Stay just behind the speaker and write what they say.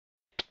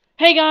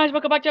Hey guys,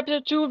 welcome back to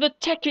episode 2 of the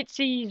Tekkit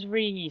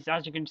series.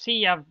 As you can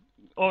see, I've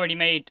already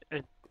made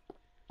an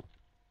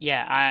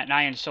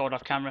iron sword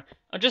off camera.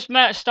 I just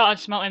started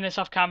smelting this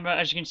off camera.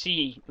 As you can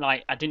see,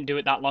 like, I didn't do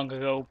it that long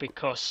ago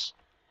because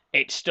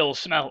it's still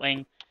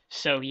smelting.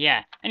 So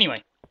yeah.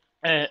 Anyway,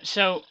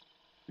 so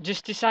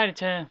just decided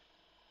to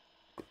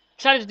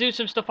do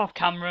some stuff off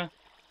camera.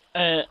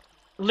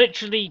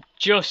 Literally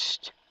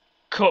just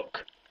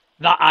cook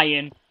that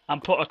iron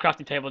and put a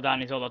crafting table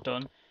down is all I've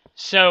done.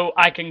 So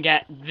I can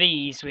get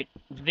these with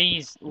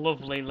these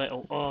lovely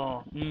little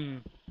oh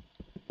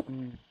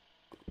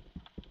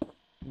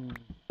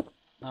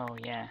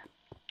yeah.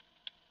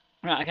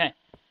 Right, okay.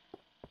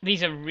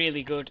 These are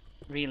really good,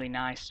 really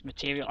nice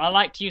material. I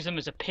like to use them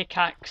as a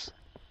pickaxe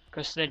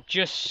because they're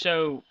just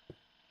so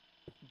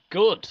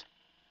good.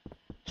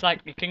 It's like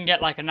you can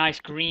get like a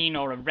nice green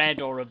or a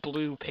red or a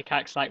blue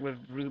pickaxe like with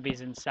rubies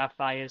and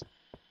sapphires.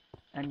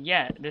 And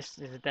yeah, this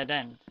is a dead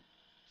end.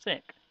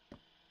 Sick.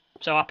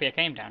 So happy I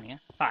came down here.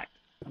 In fact,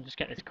 I'll just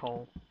get this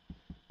coal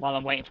while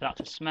I'm waiting for that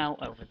to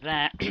smelt over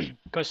there,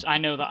 because I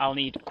know that I'll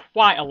need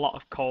quite a lot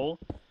of coal.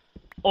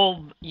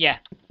 Yeah,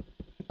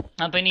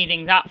 I'll be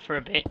needing that for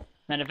a bit.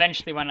 Then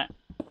eventually, when I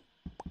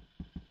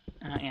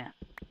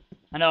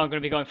know I'm going to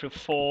be going through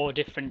 4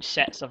 different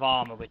sets of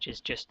armor, which is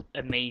just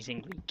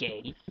amazingly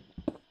gay.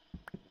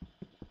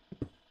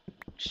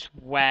 Just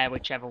wear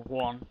whichever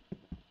one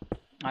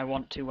I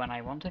want to when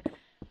I want to.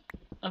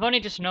 I've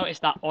only just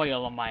noticed that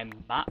oil on my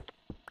map.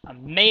 I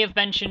may have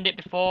mentioned it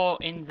before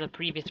in the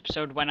previous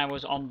episode when I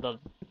was on the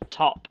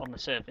top on the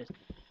surface,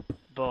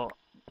 but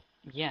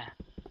yeah.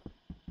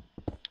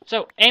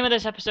 So aim of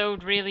this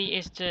episode really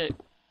is to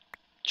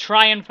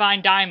try and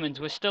find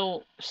diamonds. We're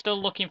still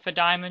looking for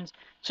diamonds.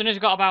 As soon as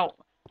we've got about,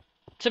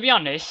 to be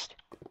honest,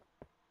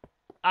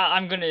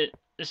 as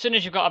soon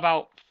as you've got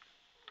about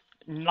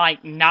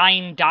like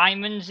 9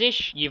 diamonds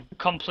ish, you've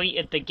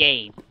completed the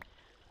game.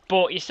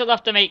 But you still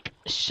have to make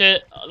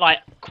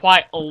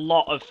quite a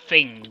lot of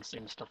things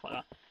and stuff like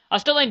that. I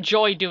still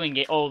enjoy doing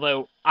it,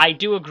 although I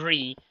do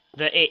agree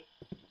that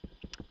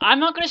I'm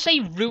not going to say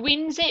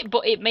ruins it,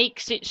 but it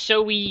makes it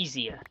so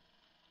easier.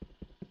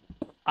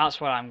 That's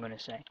what I'm going to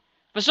say.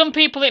 For some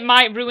people it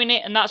might ruin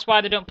it, and that's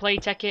why they don't play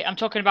Tekkit. I'm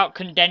talking about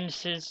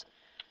condensers.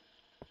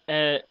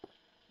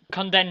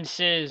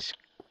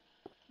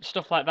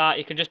 Stuff like that.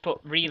 You can just put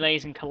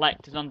relays and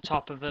collectors on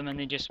top of them and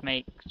they just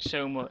make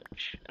so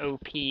much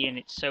OP and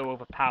it's so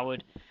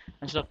overpowered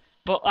and stuff.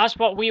 But that's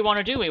what we want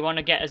to do. We want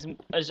to get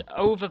as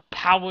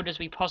overpowered as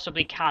we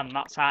possibly can.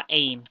 That's our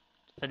aim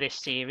for this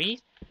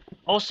series.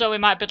 Also, we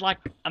might build like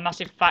a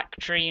massive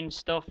factory and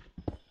stuff.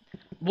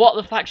 What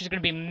the factory is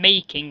going to be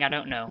making, I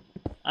don't know.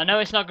 I know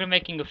it's not going to be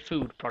making a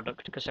food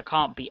product because I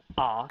can't be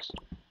arsed.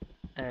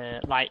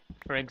 Like,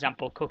 for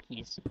example,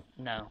 cookies.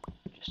 No.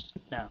 Just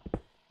no.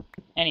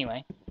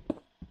 Anyway.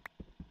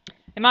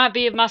 It might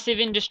be a massive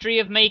industry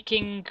of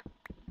making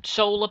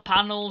solar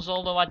panels,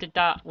 although I did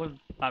that with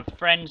my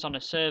friends on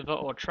a server,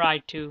 or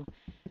tried to.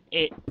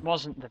 It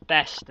wasn't the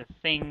best of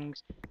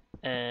things.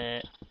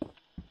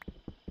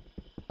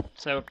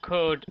 So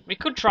we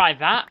could try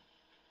that.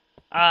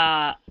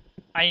 I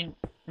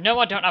know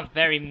I don't have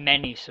very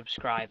many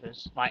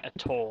subscribers, like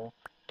at all,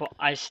 but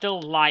I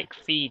still like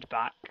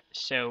feedback,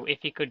 so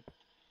if you could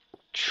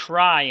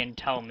try and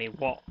tell me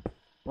what,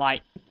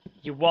 like,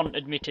 you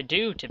wanted me to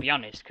do, to be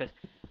honest, because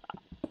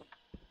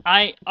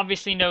I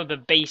obviously know the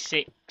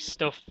basic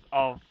stuff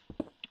of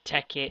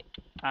Tekkit,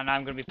 and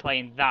I'm going to be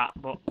playing that,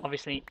 but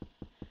obviously,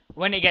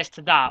 when it gets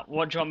to that,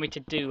 what do you want me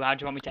to do? How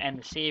do you want me to end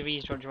the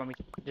series? What do you want me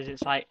to... Does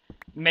it, like,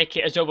 make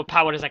it as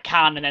overpowered as I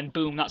can, and then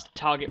boom, that's the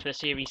target for the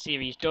series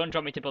done? Do you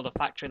want me to build a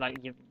factory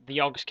like the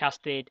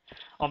Yogscast did?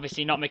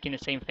 Obviously not making the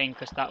same thing,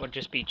 because that would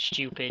just be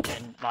stupid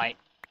and, like,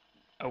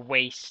 a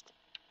waste.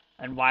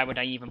 And why would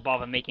I even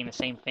bother making the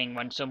same thing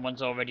when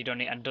someone's already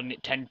done it and done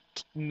it 10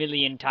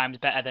 million times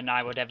better than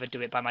I would ever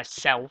do it by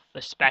myself,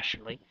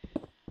 especially.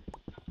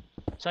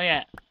 So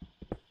yeah,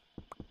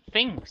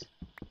 things.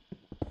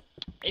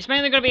 It's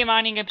mainly going to be a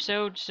mining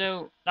episode,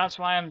 so that's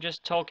why I'm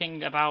just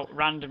talking about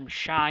random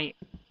shite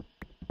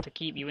to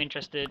keep you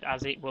interested,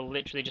 as it will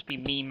literally just be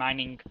me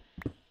mining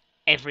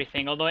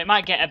everything. Although it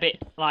might get a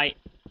bit, like,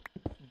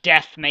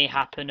 death may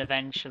happen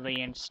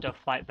eventually and stuff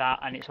like that,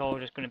 and it's all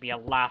just going to be a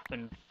laugh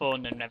and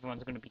fun, and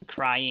everyone's going to be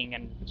crying,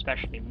 and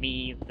especially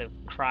me, the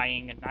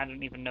crying, and I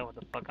don't even know what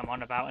the fuck I'm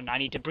on about, and I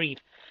need to breathe.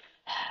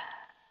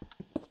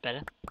 It's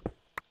better.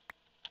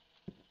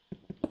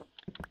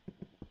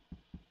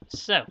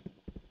 So,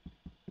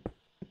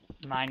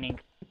 mining.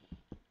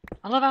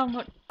 I love how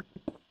much...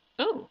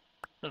 Ooh,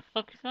 the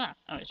fuck is that?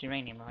 Oh, it's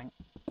uranium, I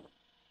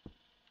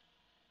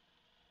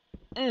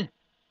think.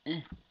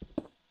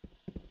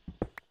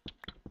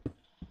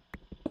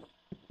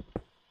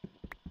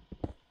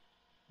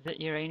 Is it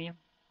uranium?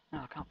 No,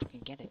 I can't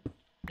fucking get it.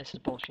 This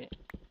is bullshit.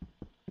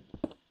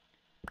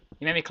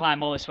 You made me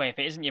climb all this way. If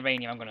it isn't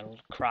uranium, I'm gonna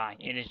cry.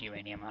 It is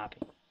uranium, I'm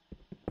happy.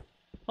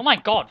 Oh my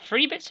god,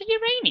 3 bits of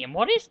uranium?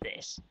 What is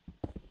this?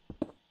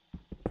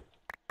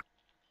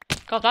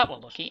 God, that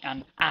was lucky.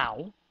 And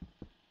ow.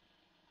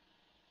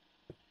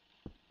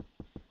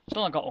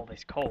 Still not got all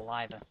this coal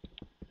either.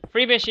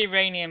 3 bits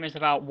uranium is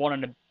about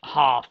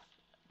 1.5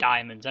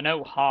 diamonds. I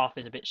know half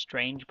is a bit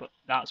strange, but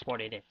that's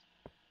what it is.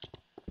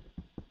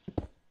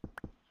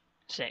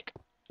 Sick.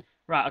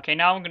 Right, okay,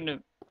 now I'm going to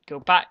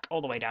go back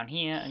all the way down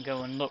here and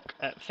go and look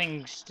at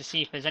things to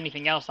see if there's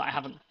anything else that I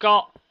haven't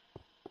got.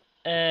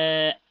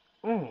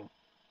 Ooh.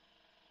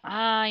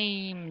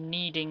 I'm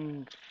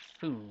needing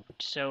food,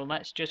 so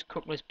let's just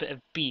cook this bit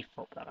of beef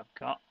up that I've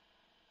got.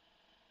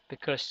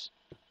 Because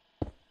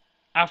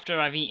after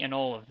I've eaten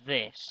all of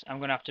this, I'm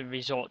going to have to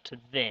resort to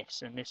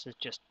this, and this is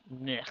just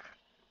meh.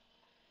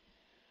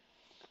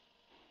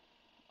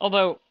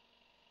 Although,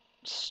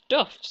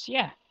 stuffs,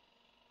 yeah.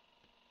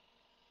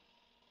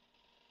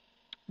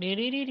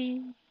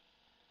 I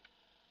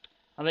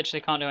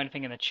literally can't do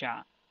anything in the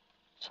chat.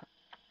 So,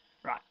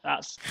 right,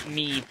 that's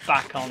me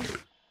back on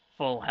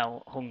full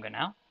hell hunger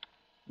now.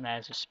 And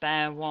there's a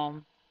spare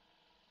one.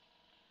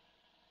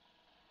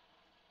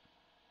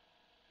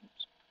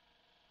 Oops.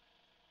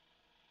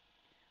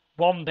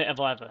 1 bit of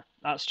leather.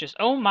 That's just...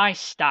 Oh, my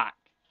stack.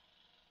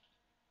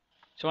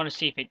 So I want to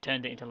see if it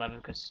turned it into leather,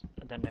 because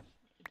I don't know if...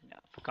 I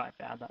forgot if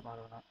it had that mod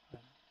or not.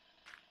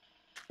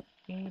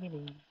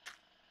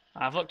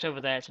 I've looked over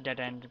there, it's a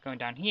dead end. Going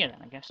down here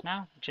then, I guess,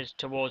 now. Which is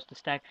towards the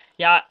stack.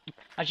 Yeah,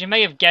 as you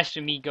may have guessed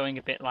with me going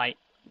a bit, like,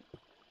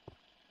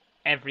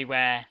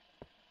 everywhere.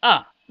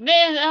 Ah,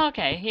 there,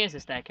 okay, here's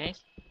the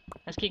staircase.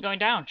 Let's keep going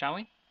down, shall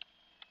we?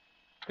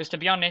 Because to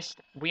be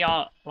honest, we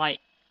are, like,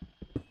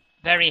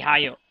 very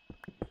high up.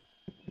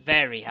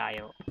 Very high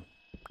up.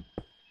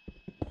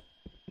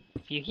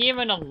 If you hear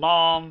an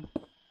alarm,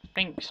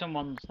 think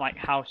someone's, like,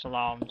 house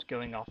alarms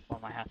going off on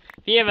my house.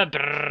 If you hear a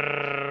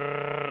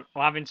brrrr,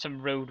 we're having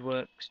some road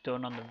works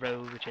done on the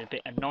road, which is a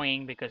bit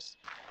annoying because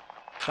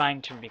I'm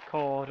trying to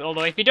record.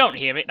 Although if you don't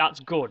hear it, that's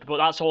good, but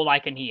that's all I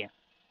can hear.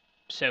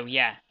 So,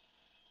 yeah.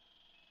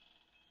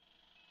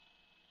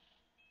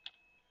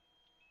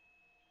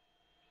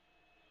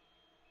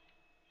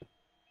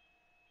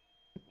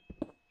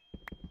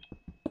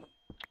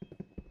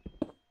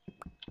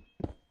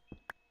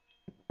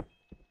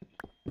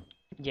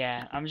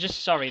 Yeah, I'm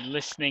just sorry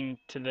listening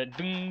to the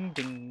ding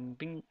ding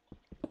ding.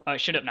 Oh,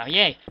 it's shut up now.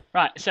 Yay!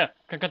 Right, so,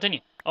 can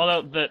continue.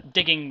 Although the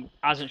digging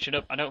hasn't shut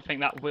up, I don't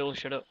think that will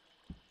shut up.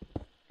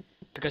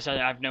 Because I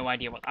have no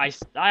idea what... I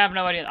have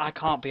no idea. I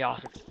can't be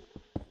asked.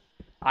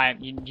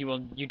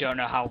 You don't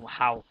know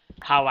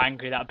how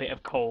angry that bit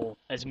of coal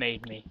has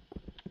made me.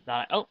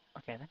 That oh,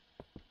 okay then.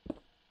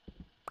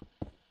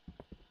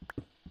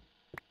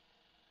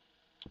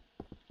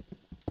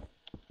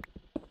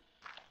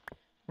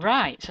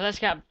 Right, so let's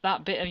get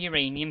that bit of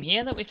uranium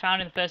here that we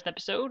found in the first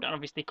episode, and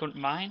obviously couldn't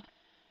mine.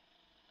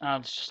 I'll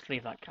just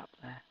leave that cap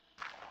there.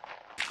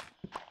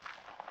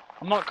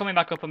 I'm not coming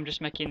back up, I'm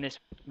just making this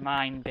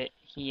mine bit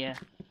here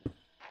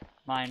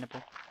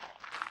mineable.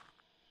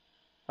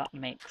 That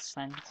makes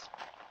sense.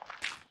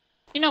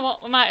 You know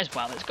what, we might as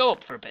well. Let's go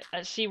up for a bit.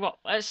 Let's see what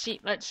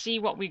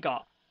we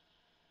got.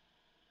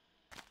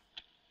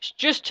 It's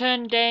just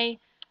turned day.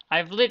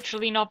 I've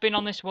literally not been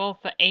on this world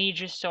for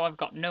ages, so I've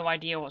got no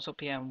idea what's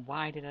up here. And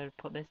why did I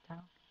put this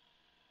down?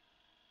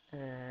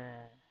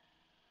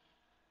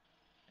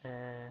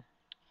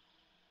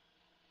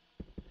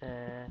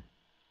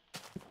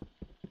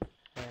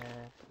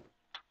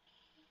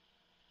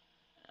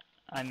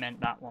 I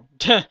meant that one.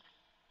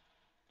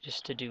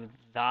 Just to do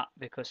that,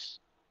 because...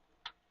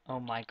 Oh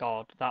my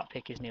god, that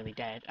pick is nearly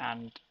dead,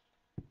 and...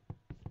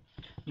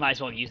 Might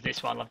as well use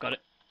this while I've got it.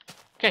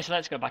 Okay, so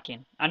let's go back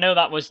in. I know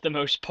that was the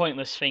most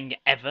pointless thing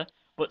ever,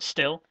 but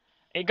still.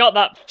 It got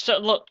that... So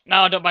look,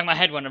 now I don't bang my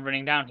head when I'm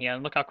running down here,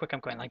 and look how quick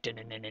I'm going, like...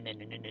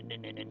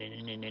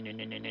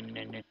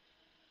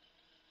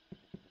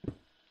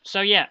 So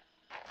yeah.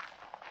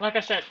 Like I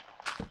said,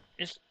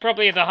 it's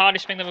probably the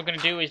hardest thing that we're going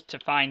to do is to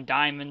find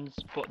diamonds,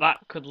 but that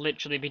could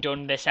literally be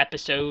done this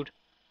episode.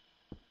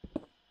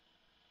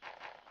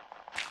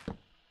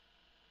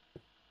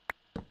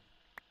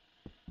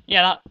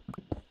 Yeah,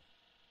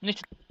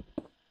 that...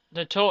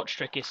 The torch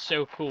trick is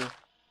so cool.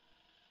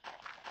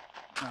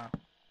 Oh,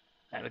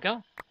 there we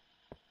go.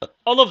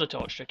 I love the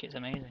torch trick, it's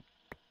amazing.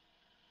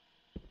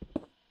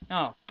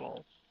 Oh,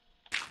 balls.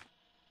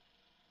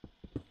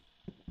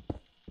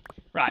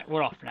 Right,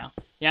 we're off now.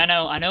 Yeah,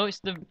 I know it's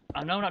the...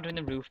 I know I'm not doing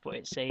the roof, but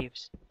it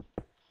saves.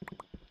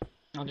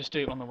 I'll just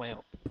do it on the way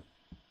up.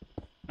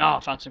 Oh, I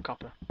found some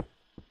copper.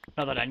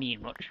 Not that I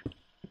need much.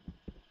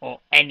 Or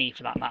any,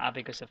 for that matter,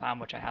 because of how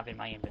much I have in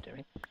my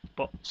inventory.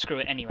 But screw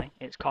it anyway,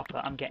 it's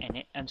copper, I'm getting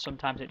it, and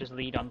sometimes it does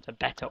lead on to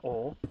better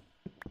ore.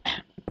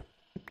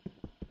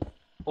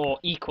 Or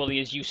equally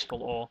as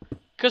useful ore.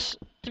 Because,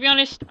 to be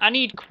honest, I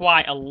need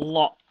quite a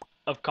lot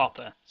of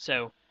copper,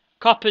 so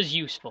copper's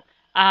useful.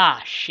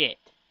 Ah, shit.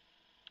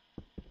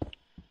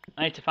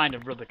 I need to find a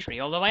rubber tree,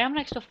 although I am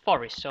next to a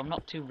forest, so I'm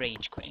not too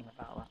rage quitting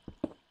about that.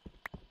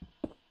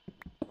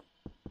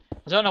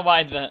 I don't know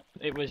why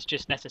it was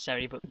just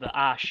necessary, but the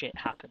shit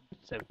happened,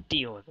 so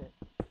deal with it.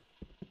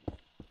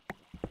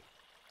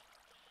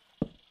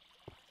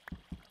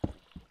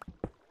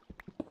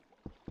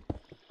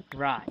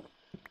 Right.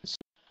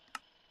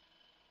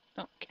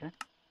 Oh, okay.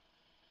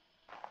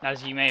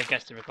 As you may have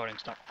guessed, the recording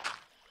stopped.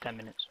 10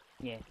 minutes.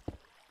 Yeah.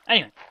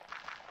 Anyway.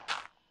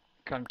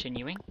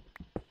 Continuing.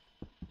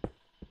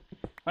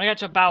 When I get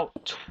to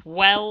about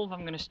 12,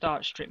 I'm going to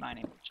start strip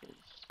mining, which is...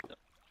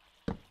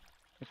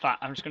 In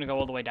fact, I'm just going to go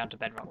all the way down to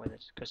bedrock with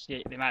this, because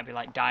there might be,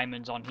 like,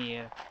 diamonds on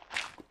here.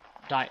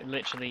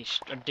 Literally,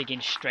 I'm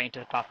digging straight into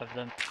the path of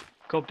them.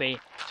 Could be.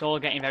 It's all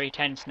getting very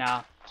tense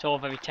now. It's all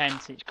very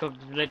tense. It could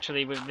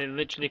literally, they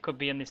literally could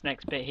be in this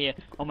next bit here.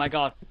 Oh my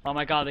god. Oh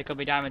my god, there could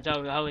be diamonds.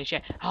 Oh, holy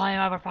shit. Oh, I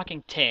have a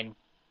fucking tin.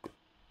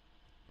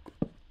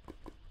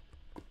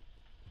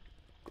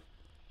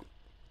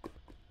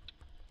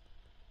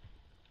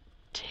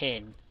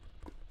 Tin.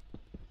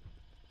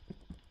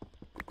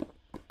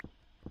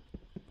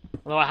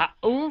 Although I have...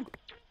 Ooh!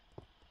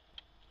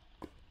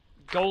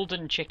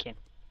 Golden chicken.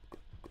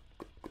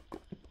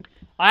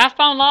 I have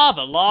found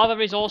lava. Lava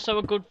is also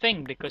a good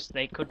thing, because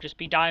they could just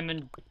be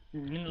diamond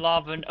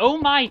lava and... Oh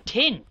my,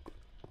 tin!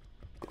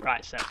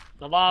 Right, so,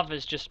 the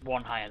lava's just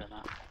one higher than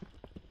that.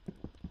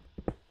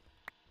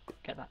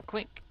 Get that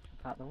quick.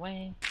 Out the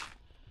way.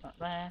 That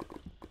there.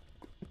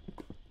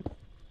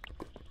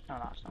 No,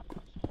 that's not.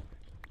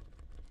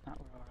 That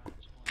we're alright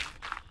as well.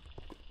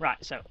 Right,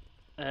 so,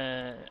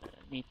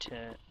 need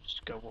to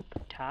just go up a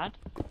tad.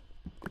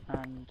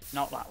 And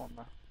not that one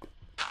though.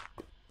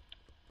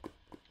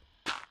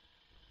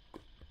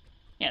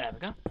 Yeah, there we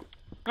go.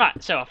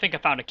 Right, so I think I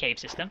found a cave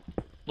system.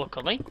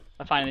 Luckily,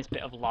 I find this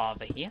bit of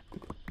lava here.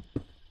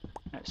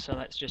 Right, so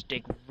let's just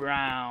dig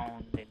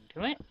round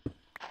into it.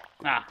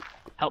 Ah,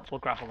 helpful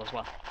gravel as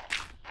well.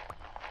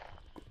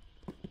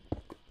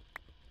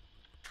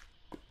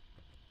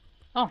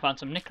 Oh, found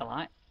some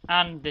nickelite.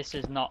 And this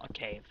is not a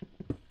cave.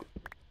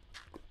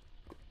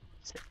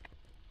 Sick.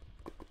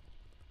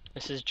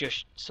 This is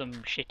just some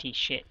shitty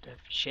shit of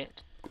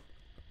shit.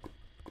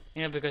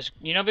 You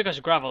know, because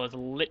gravel is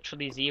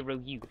literally zero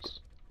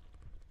use.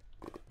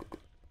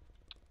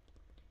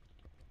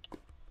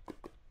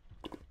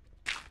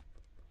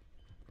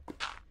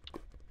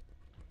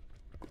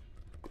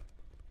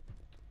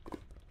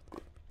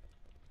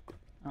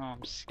 Oh,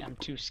 I'm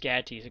too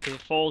scared to use it because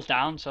it falls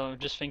down. So I'm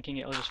just thinking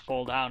it'll just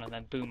fall down and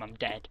then boom, I'm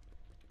dead.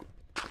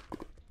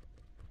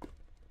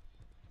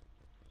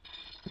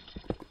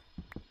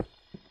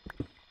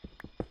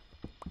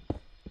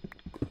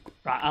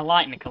 Right, I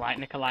like nickelite.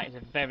 Nickelite is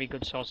a very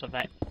good source of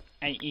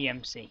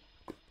EMC.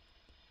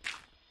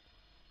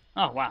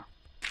 Oh, wow.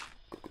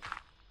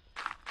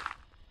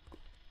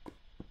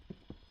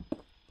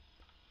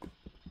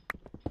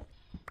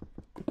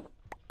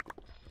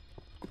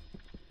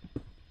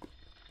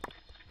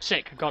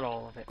 Sick, I got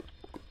all of it.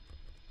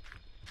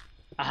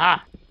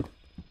 Aha!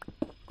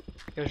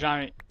 Goes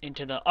down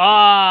into the...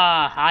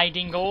 Ah!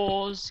 Hiding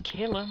ores!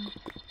 Kill him!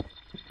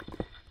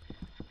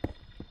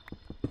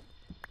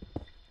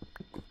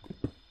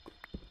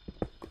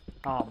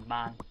 Oh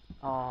man.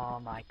 Oh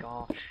my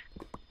gosh.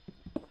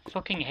 I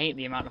fucking hate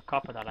the amount of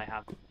copper that I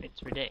have.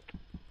 It's ridiculous.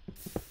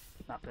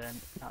 That burn.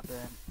 That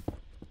burn.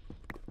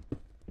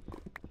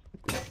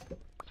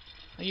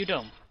 Are you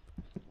dumb?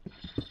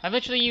 I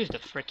literally used a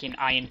freaking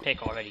iron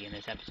pick already in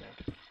this episode.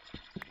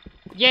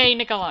 Yay,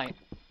 Nikolai!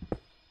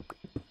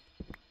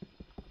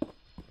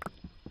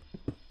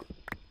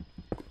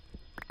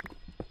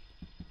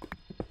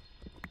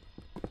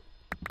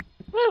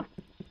 Woo!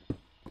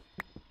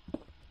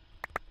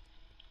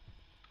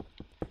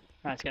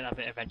 Right, let's get that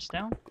bit of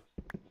redstone.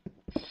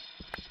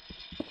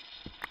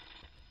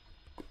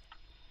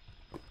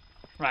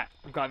 Right,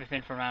 we've got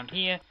everything from around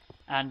here,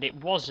 and it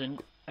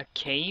wasn't a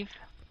cave.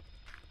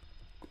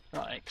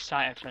 Got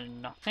excited for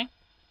nothing.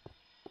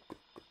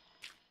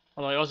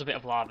 Although it was a bit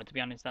of lava, to be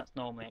honest, that's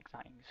normally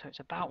exciting. So it's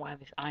about where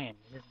this iron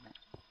is, isn't it?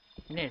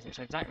 It is, it's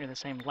exactly the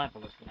same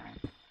level as the iron.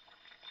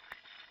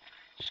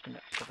 Just gonna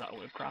cover that up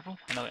with gravel.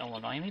 I know it'll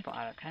annoy me, but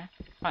I don't care.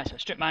 Right, so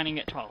strip mining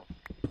at 12.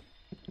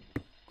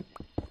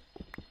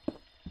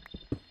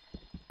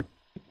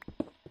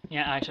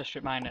 Yeah, I shall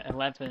strip mine at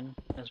 11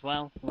 as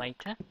well,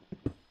 later.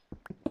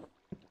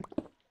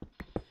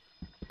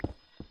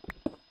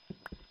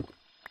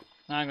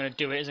 Now I'm going to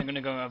do is I'm going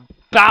to go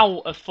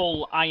about a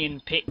full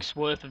iron pick's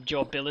worth of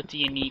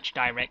durability in each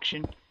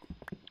direction.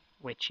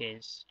 Which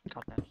is...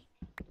 God knows.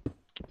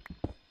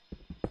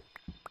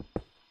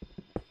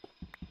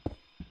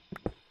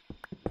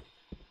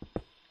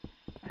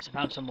 Right, so I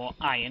found some more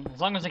iron.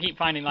 As long as I keep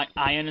finding like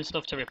iron and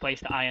stuff to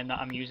replace the iron that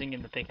I'm using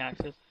in the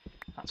pickaxes,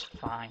 that's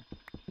fine.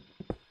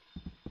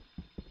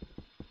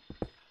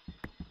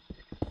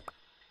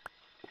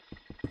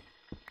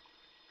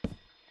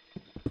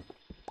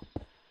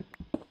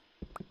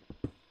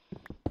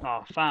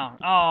 Oh, found.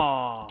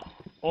 Oh,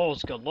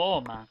 all's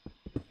galore, man.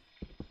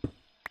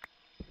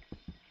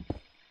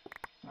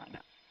 Right now.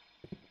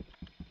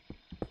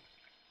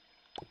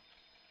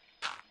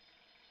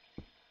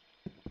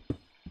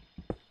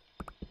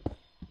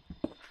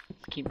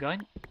 Let's keep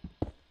going.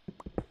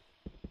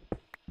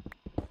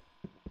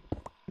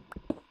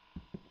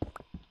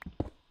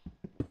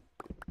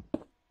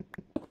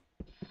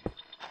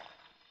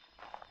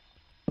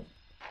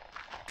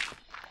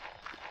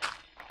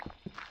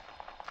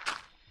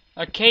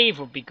 A cave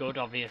would be good,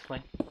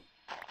 obviously.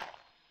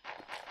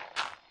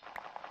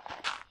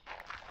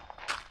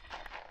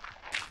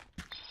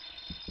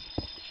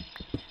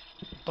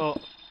 But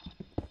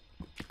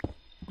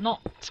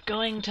not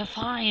going to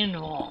find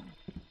one.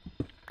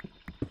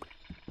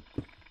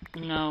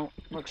 No,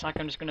 looks like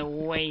I'm just gonna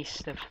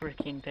waste a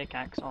freaking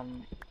pickaxe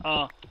on...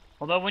 Oh,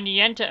 although when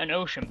you enter an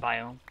ocean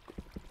biome...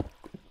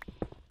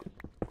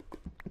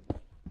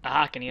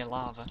 Ah, I can hear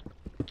lava.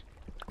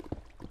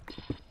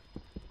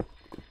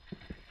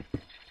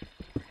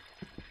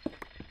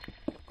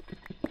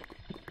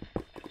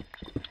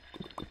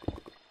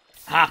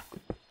 Ha!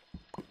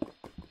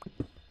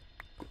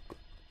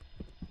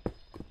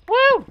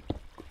 Woo!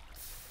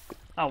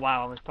 Oh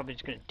wow, I was probably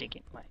just gonna dig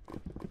it. Wait.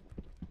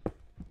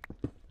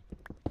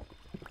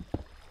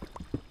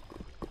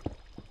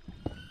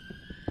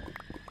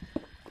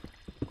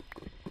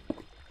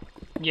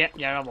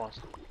 Yeah, I was.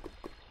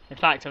 In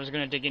fact, I was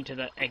going to dig into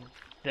the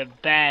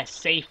bare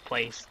safe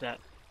place that...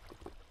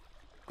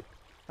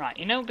 Right,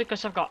 you know,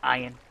 because I've got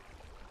iron,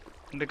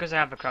 and because I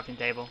have a crafting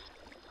table,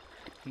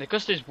 and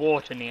because there's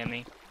water near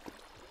me,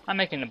 I'm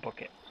making a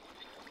bucket.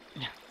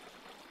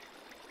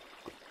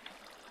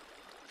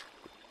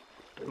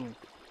 Boom.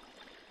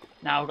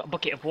 Now I've got a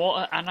bucket of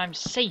water, and I'm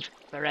safe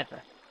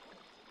forever.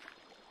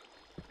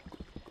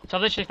 So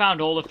I've literally found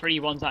all the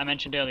free ones that I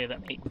mentioned earlier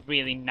that make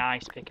really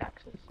nice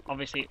pickaxes.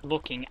 Obviously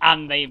looking,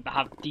 and they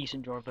have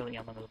decent durability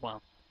on them as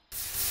well.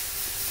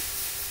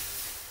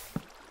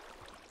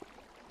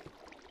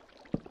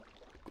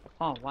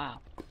 Oh wow.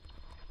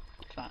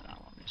 Found that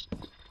one.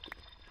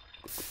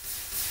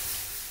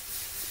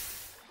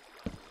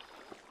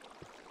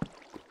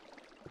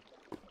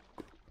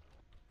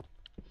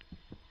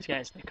 This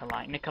guy's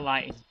Nikolite.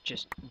 Nikolite is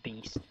just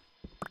beast.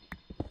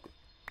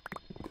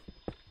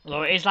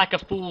 Although it is like a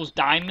fool's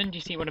diamond,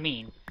 you see what I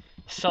mean?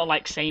 Sort of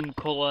like same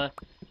colour,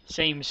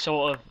 same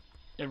sort of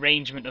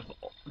arrangement of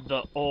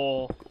the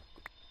ore.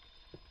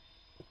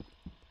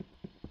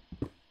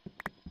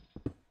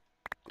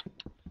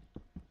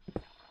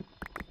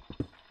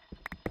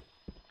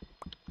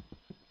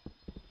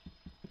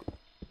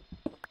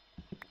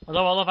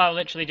 Although I love how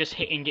literally just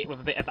hitting it with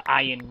a bit of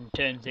iron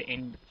turns it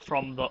in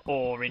from the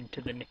ore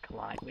into the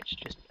Nikolite, which is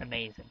just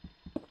amazing.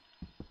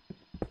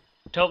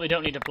 Totally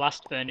don't need a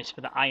blast furnace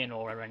for the iron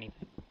ore or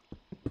anything.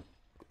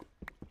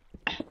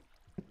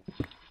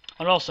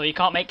 And also, you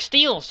can't make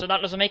steel, so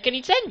that doesn't make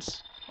any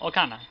sense. Or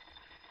can I? I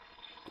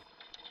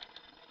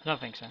don't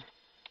think so.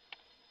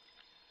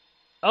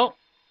 Oh!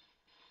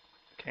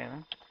 Okay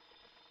then.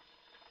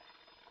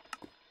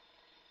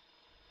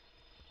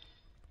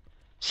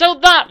 So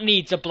that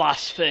needs a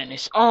blast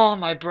furnace. Oh,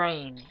 my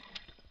brain.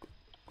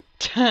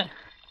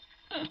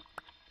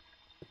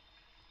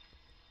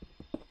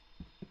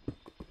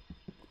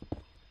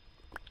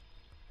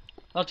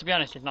 Well, to be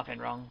honest, there's nothing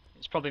wrong.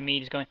 It's probably me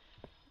just going...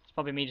 It's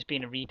probably me just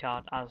being a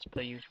retard, as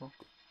per usual.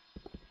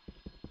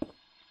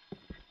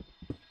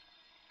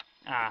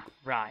 Ah,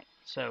 right.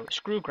 So,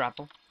 screw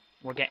grapple.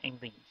 We're getting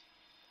these.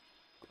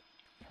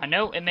 I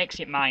know it makes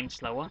it mine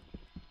slower,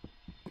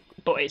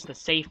 but it's the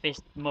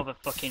safest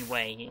motherfucking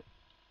way.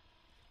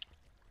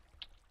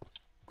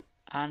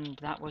 And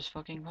that was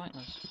fucking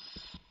pointless.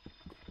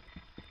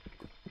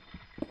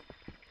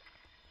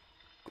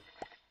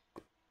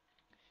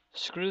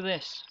 Screw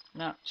this.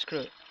 No, screw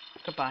it.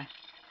 Goodbye.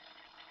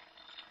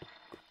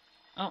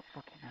 Oh,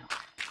 fucking hell.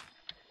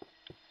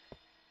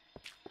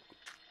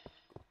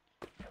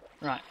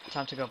 Right,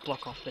 time to go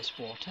block off this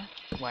water,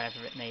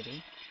 wherever it may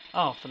be.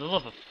 Oh, for the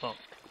love of fuck.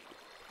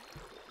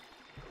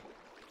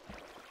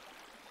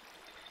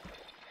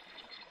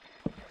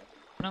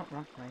 No,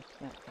 wrong place.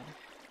 That's better.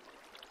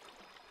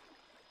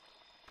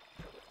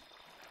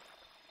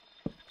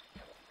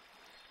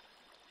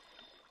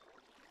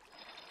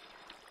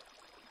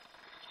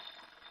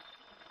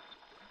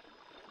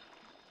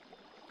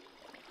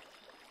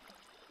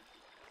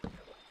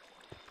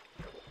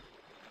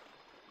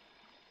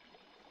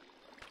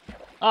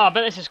 Oh, I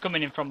bet this is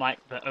coming in from, like,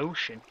 the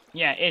ocean.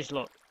 Yeah, it is,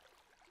 look.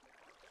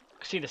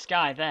 See the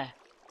sky there.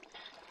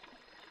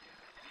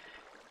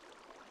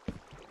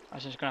 I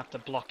was just going to have to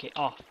block it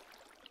off.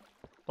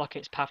 Block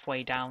its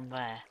pathway down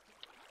there.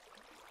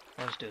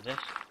 Let's do this.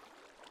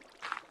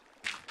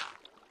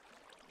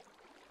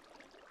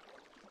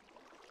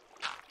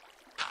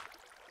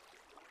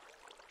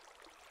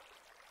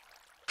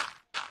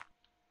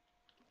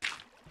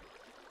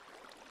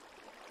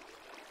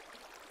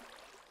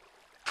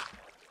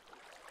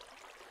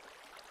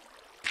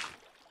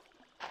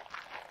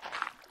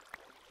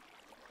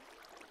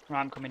 Right,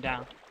 I'm coming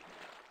down.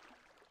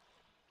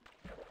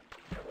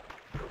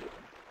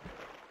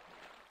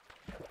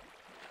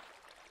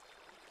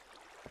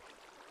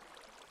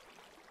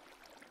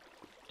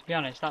 To be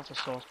honest, that's a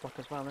source block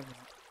as well, isn't it?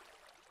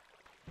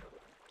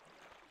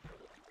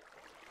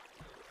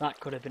 That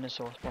could have been a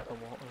source block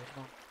of water as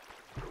well.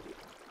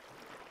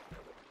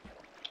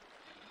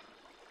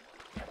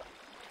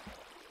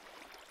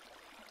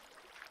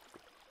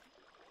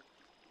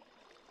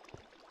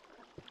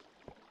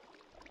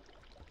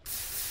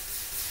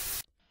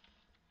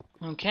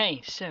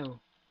 Okay, so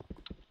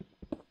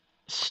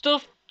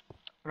stuff.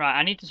 Right,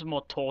 I need some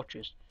more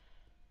torches.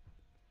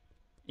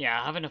 Yeah,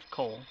 I have enough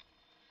coal.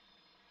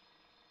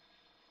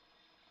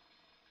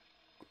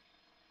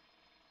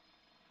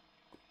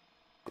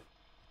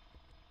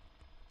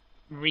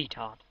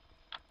 Retard.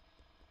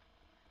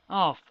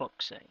 Oh,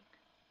 fuck's sake.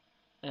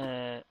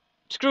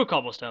 Screw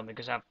cobblestone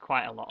because I have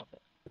quite a lot of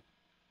it.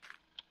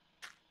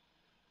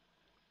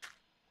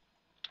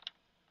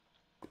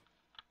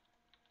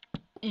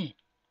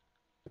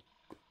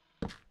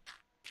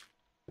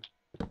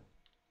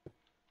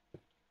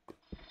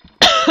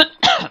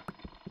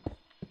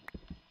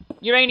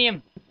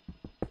 Uranium!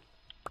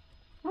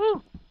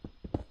 Woo!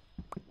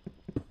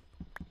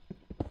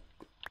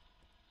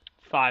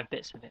 5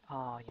 bits of it.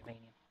 Oh,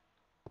 uranium.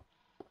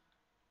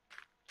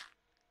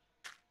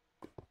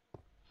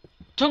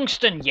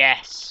 Tungsten,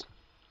 yes!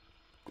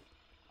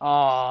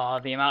 Oh,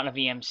 the amount of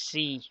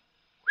EMC.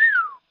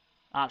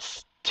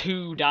 That's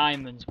 2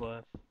 diamonds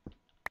worth.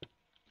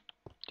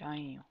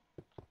 Damn.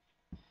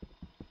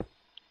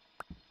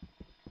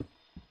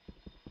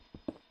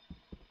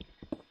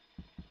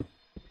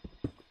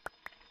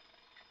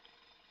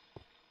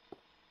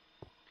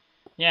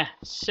 Yeah,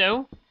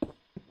 so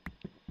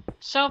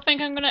I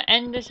think I'm gonna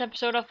end this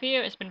episode off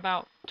here. It's been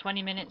about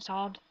 20 minutes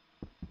odd.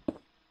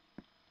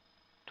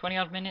 20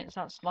 odd minutes,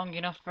 that's long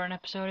enough for an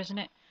episode, isn't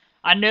it?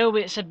 I know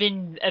it's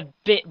been a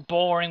bit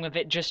boring with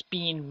it just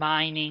being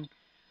mining,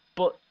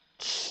 but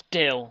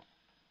still,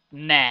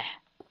 meh.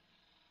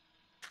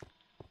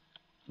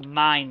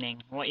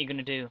 Mining, what are you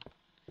gonna do?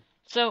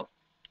 So,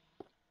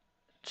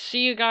 see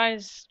you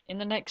guys in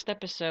the next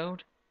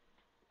episode.